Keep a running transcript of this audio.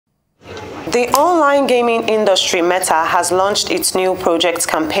The online gaming industry Meta has launched its new project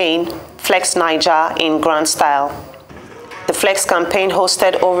campaign, Flex Naija, in grand style. The Flex campaign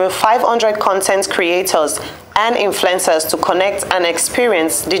hosted over 500 content creators and influencers to connect and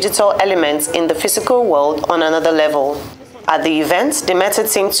experience digital elements in the physical world on another level. At the event, the Meta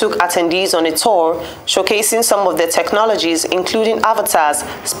team took attendees on a tour, showcasing some of their technologies, including avatars,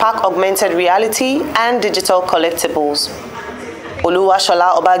 spark augmented reality, and digital collectibles.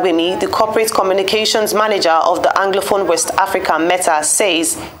 Oluwashola Obagbemi, the corporate communications manager of the Anglophone West Africa Meta,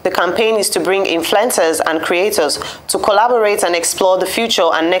 says the campaign is to bring influencers and creators to collaborate and explore the future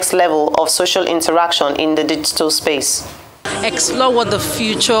and next level of social interaction in the digital space. Explore what the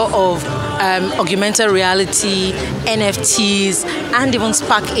future of augmented reality, NFTs, and even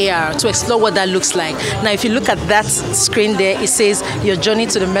Spark AR, to explore what that looks like. Now, if you look at that screen there, it says your journey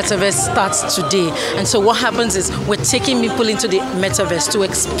to the metaverse starts today. And so what happens is we're taking people into the metaverse to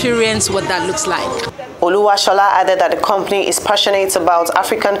experience what that looks like. Oluwashola added that the company is passionate about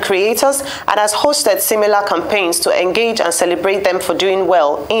African creators and has hosted similar campaigns to engage and celebrate them for doing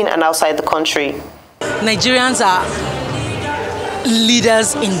well in and outside the country. Nigerians are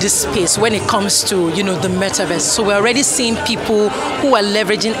leaders in this space when it comes to, the metaverse. So we're already seeing people who are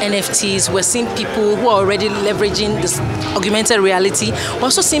leveraging NFTs. We're seeing people who are already leveraging this augmented reality. We're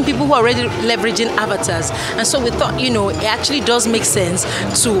also seeing people who are already leveraging avatars. And so we thought, it actually does make sense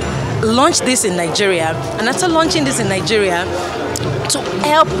to launch this in Nigeria. And after launching this in Nigeria, to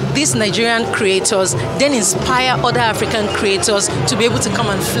help these Nigerian creators then inspire other African creators to be able to come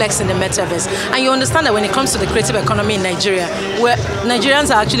and flex in the metaverse. And you understand that when it comes to the creative economy in Nigeria, where Nigerians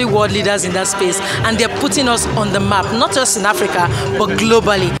are actually world leaders in that space, and they're putting us on the map, not just in Africa, but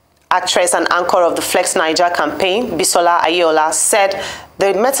globally. Actress and anchor of the Flex Naija campaign, Bisola Ayeola, said the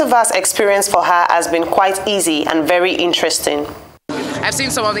metaverse experience for her has been quite easy and very interesting. I've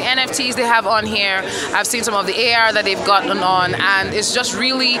seen some of the NFTs they have on here. I've seen some of the AR that they've gotten on, and it's just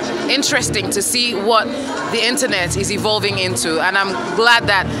really interesting to see what the internet is evolving into. And I'm glad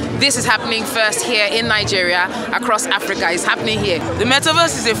that this is happening first here in Nigeria, across Africa. It's happening here. The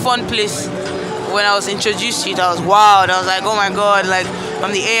metaverse is a fun place. When I was introduced to it, I was wowed. I was like, oh my God, like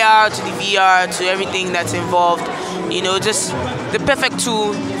from the AR to the VR to everything that's involved, just the perfect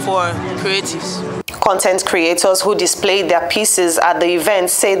tool for creatives. Content creators who displayed their pieces at the event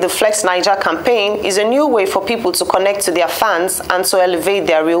say the Flex Naija campaign is a new way for people to connect to their fans and to elevate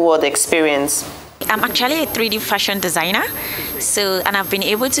their real-world experience. I'm actually a 3D fashion designer, and I've been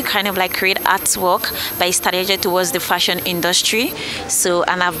able to kind of create artwork that is targeted towards the fashion industry.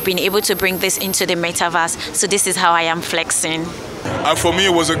 And I've been able to bring this into the metaverse. So this is how I am flexing. And for me,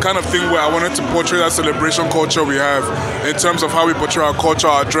 it was a kind of thing where I wanted to portray that celebration culture we have in terms of how we portray our culture,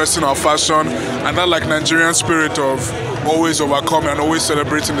 our dressing, our fashion, and that Nigerian spirit of always overcoming and always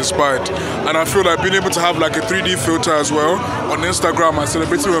celebrating despite. And I feel like being able to have a 3D filter as well on Instagram and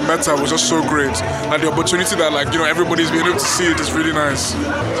celebrating with Meta was just so great. And the opportunity that everybody's being able to see it is really nice.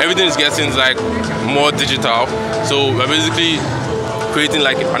 Everything is getting more digital, so we're basically creating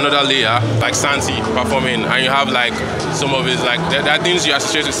another layer, like Santi performing, and you have some of it there are things you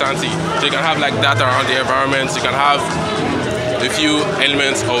associate with Santi. So you can have that around the environment. You can have a few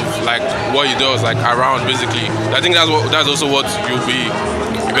elements of what he does around basically. I think that's also what you'll be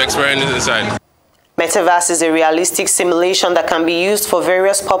experiencing inside. Metaverse is a realistic simulation that can be used for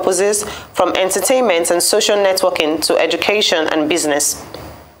various purposes, from entertainment and social networking to education and business.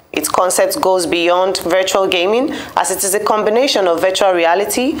 Its concept goes beyond virtual gaming, as it is a combination of virtual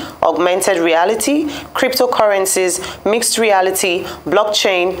reality, augmented reality, cryptocurrencies, mixed reality,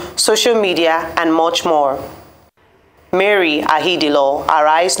 blockchain, social media, and much more. Mary Ahidilo,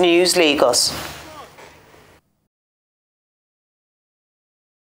 Arise News, Lagos.